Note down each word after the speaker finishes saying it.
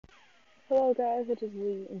Hello guys, it is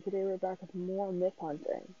Lee, and today we're back with more myth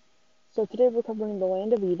hunting. So today we're covering The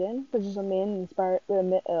Land of Eden, which is a man inspired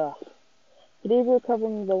Today we're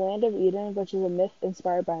covering The Land of Eden, which is a myth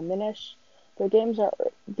inspired by Minish. Their games are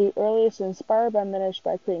the earliest inspired by Minish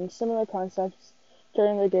by creating similar concepts,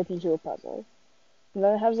 turning their games into a puzzle. And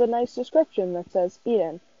then it has a nice description that says,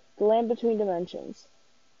 Eden, the land between dimensions.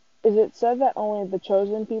 Is it said that only the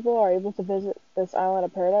chosen people are able to visit this island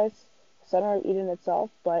of paradise, the center of Eden itself,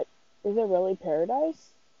 but is it really paradise?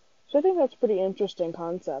 So I think that's a pretty interesting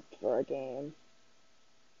concept for a game.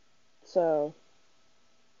 So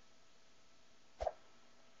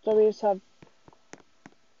we just have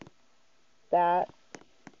that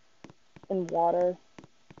and water.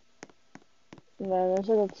 And then there's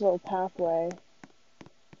like this little pathway.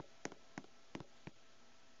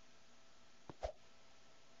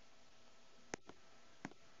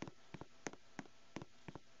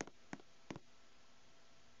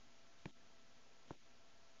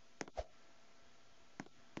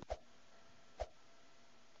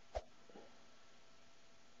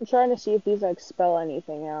 I'm trying to see if these like spell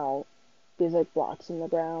anything out. These like blocks in the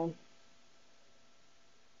ground.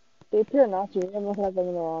 They appear not to. I'm looking at them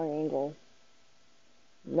in the wrong angle.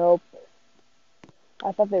 Nope.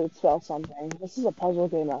 I thought they would spell something. This is a puzzle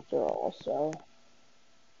game after all, so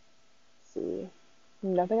let's see.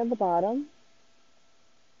 Nothing at the bottom.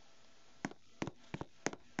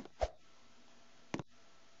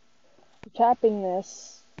 I'm tapping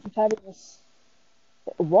this.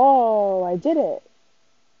 Whoa, I did it.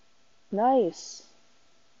 Nice.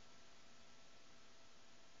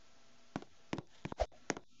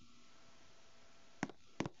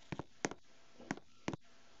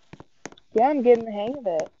 Yeah, I'm getting the hang of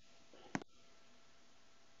it.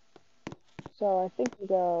 So I think we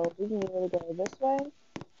can either go this way.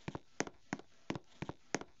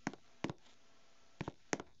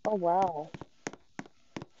 Oh wow.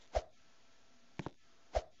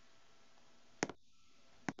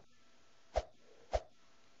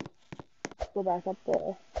 Go back up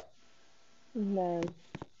there. And then,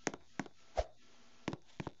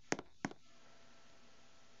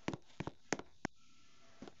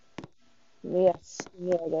 yes,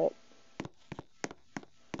 nailed it.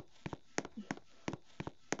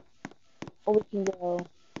 Or we can go,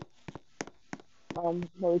 well,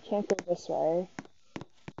 we can't go this way.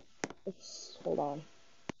 Hold on.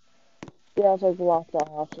 Yeah, it's like blocked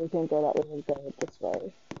off, so we can't go that way, we go this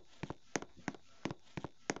way.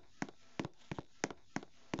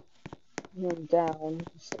 And then down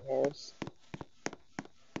the stairs.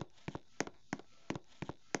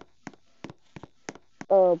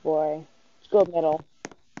 Oh boy. Let's go middle.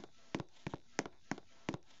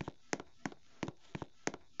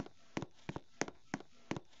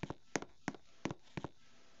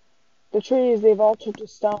 The trees, they've all turned to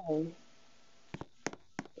stone.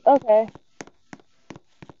 Okay.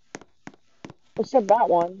 Except that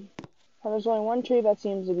one. And there's only one tree that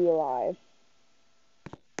seems to be alive.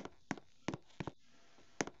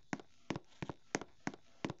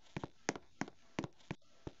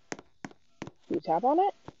 Do you tap on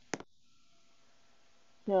it?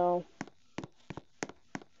 No.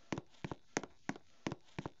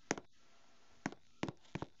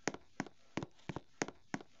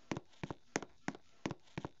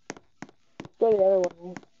 Go the other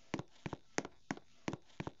way.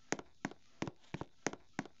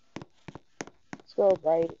 Let's go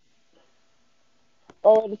right.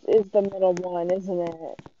 Oh, it is the middle one, isn't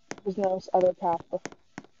it? There's no other path.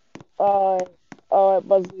 Uh, oh, it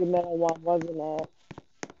was the middle one, wasn't it?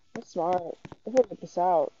 That's smart. I figured this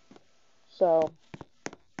out. So,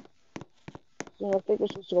 I think we're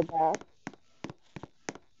supposed to go back.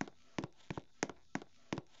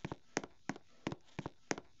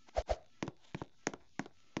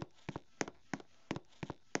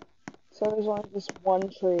 So there's only this one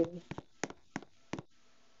tree to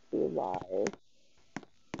be alive.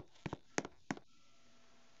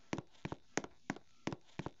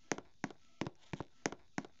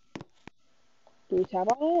 Do we tap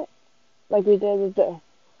on it? Like we did with the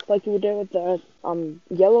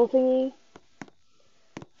yellow thingy?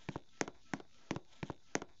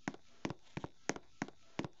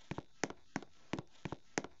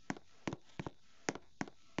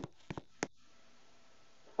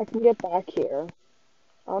 I can get back here.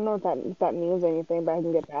 I don't know if that means anything, but I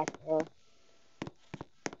can get back there.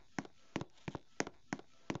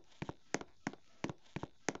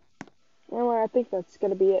 Anyway, I think that's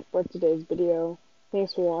gonna be it for today's video.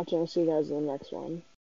 Thanks for watching. I'll see you guys in the next one.